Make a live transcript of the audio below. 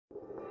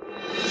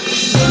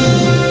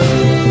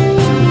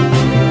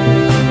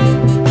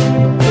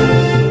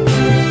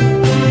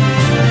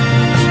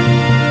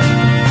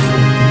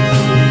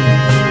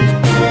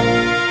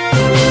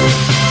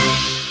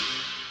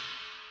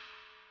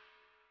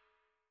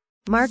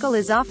Markle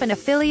is often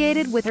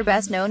affiliated with her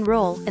best-known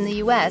role in the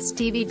U.S.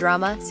 TV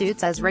drama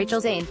Suits as Rachel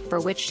Zane, for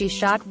which she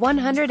shot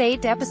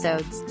 108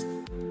 episodes.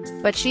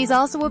 But she's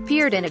also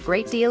appeared in a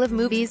great deal of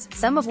movies,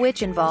 some of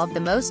which involve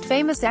the most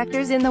famous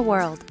actors in the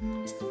world.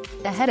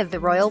 Ahead of the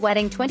Royal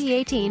Wedding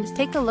 2018,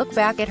 take a look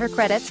back at her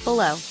credits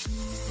below.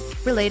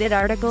 Related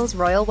articles: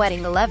 Royal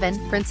Wedding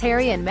 11, Prince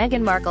Harry and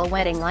Meghan Markle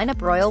wedding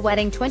lineup. Royal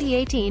Wedding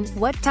 2018,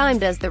 what time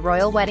does the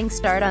Royal Wedding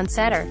start on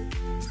Saturday?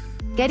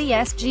 Getty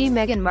SG.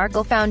 Meghan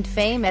Markle found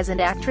fame as an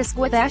actress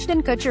with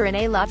Ashton Kutcher in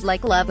A Lot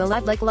Like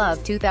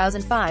Love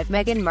 2005.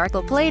 Meghan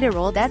Markle played a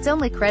role that's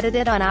only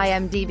credited on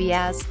IMDb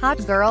as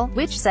Hot Girl,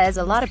 which says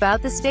a lot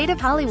about the state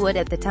of Hollywood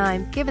at the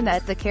time, given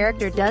that the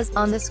character does,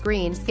 on the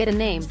screen, get a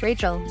name,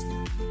 Rachel.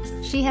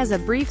 She has a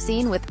brief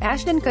scene with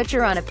Ashton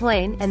Kutcher on a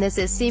plane, and this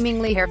is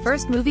seemingly her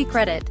first movie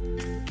credit.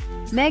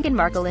 Meghan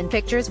Markle in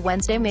pictures.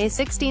 Wednesday, May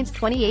 16,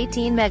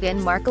 2018. Meghan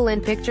Markle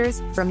in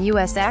pictures, from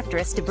U.S.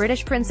 actress to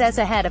British princess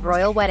ahead of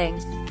royal wedding.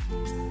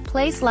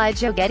 Play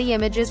slideshow. Getty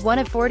Images. 1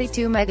 of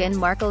 42. Meghan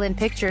Markle in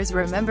pictures.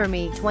 Remember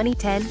Me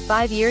 2010,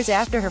 5 years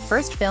after her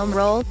first film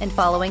role, and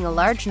following a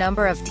large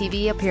number of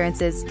TV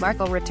appearances,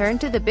 Markle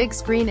returned to the big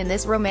screen in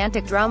this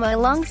romantic drama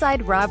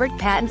alongside Robert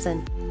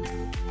Pattinson.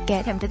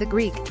 Get Him to the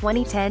Greek.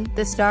 2010,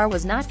 the star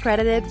was not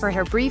credited for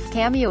her brief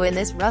cameo in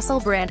this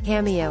Russell Brand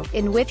cameo,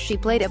 in which she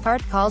played a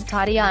part called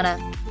Tatiana.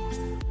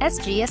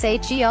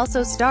 SGSH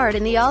also starred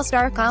in the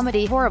all-star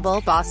comedy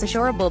Horrible Bosses.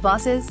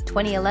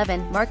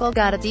 2011, Markle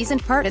got a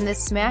decent part in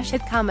this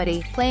smash-hit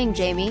comedy, playing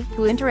Jamie,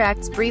 who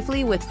interacts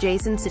briefly with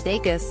Jason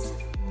Sudeikis.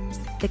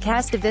 The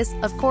cast of this,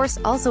 of course,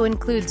 also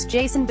includes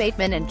Jason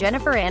Bateman and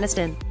Jennifer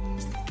Aniston.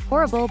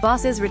 Horrible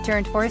Bosses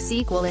returned for a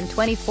sequel in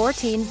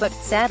 2014, but,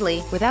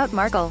 sadly, without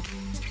Markle.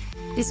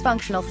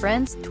 Dysfunctional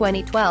Friends.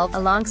 2012,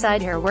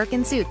 alongside her work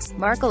in Suits,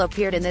 Markle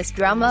appeared in this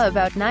drama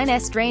about 9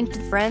 estranged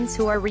friends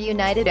who are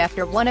reunited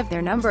after one of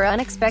their number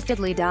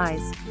unexpectedly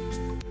dies.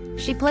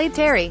 She played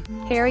Terry.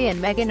 Harry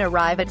and Meghan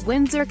arrive at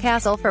Windsor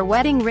Castle for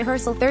wedding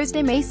rehearsal.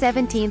 Thursday, May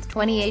 17,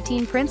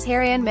 2018. Prince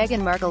Harry and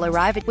Meghan Markle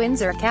arrive at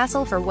Windsor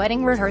Castle for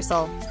wedding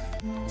rehearsal.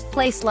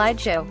 Play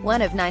slideshow.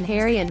 1 of 9.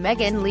 Harry and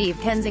Meghan leave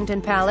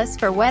Kensington Palace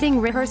for wedding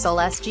rehearsal.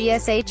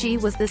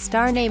 SGSHE was the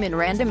star name in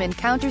Random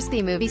Encounters.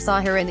 The movie saw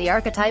her in the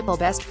archetypal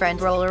best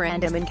friend role.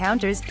 Random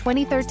Encounters.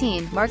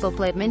 2013, Markle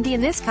played Mindy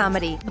in this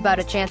comedy, about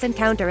a chance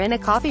encounter in a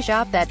coffee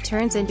shop that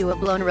turns into a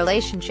blown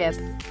relationship.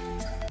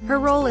 Her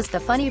role as the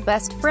funny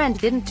best friend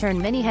didn't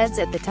turn many heads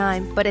at the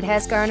time, but it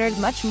has garnered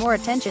much more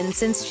attention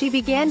since she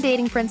began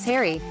dating Prince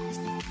Harry.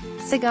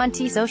 On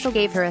T-Social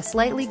gave her a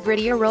slightly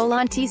grittier role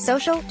on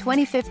T-Social.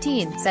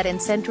 2015, set in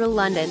central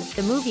London,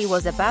 the movie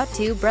was about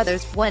two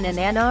brothers, one an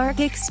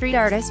anarchic street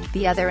artist,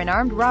 the other an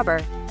armed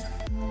robber.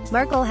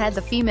 Markle had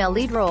the female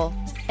lead role.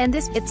 And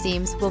this, it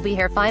seems, will be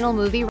her final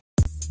movie.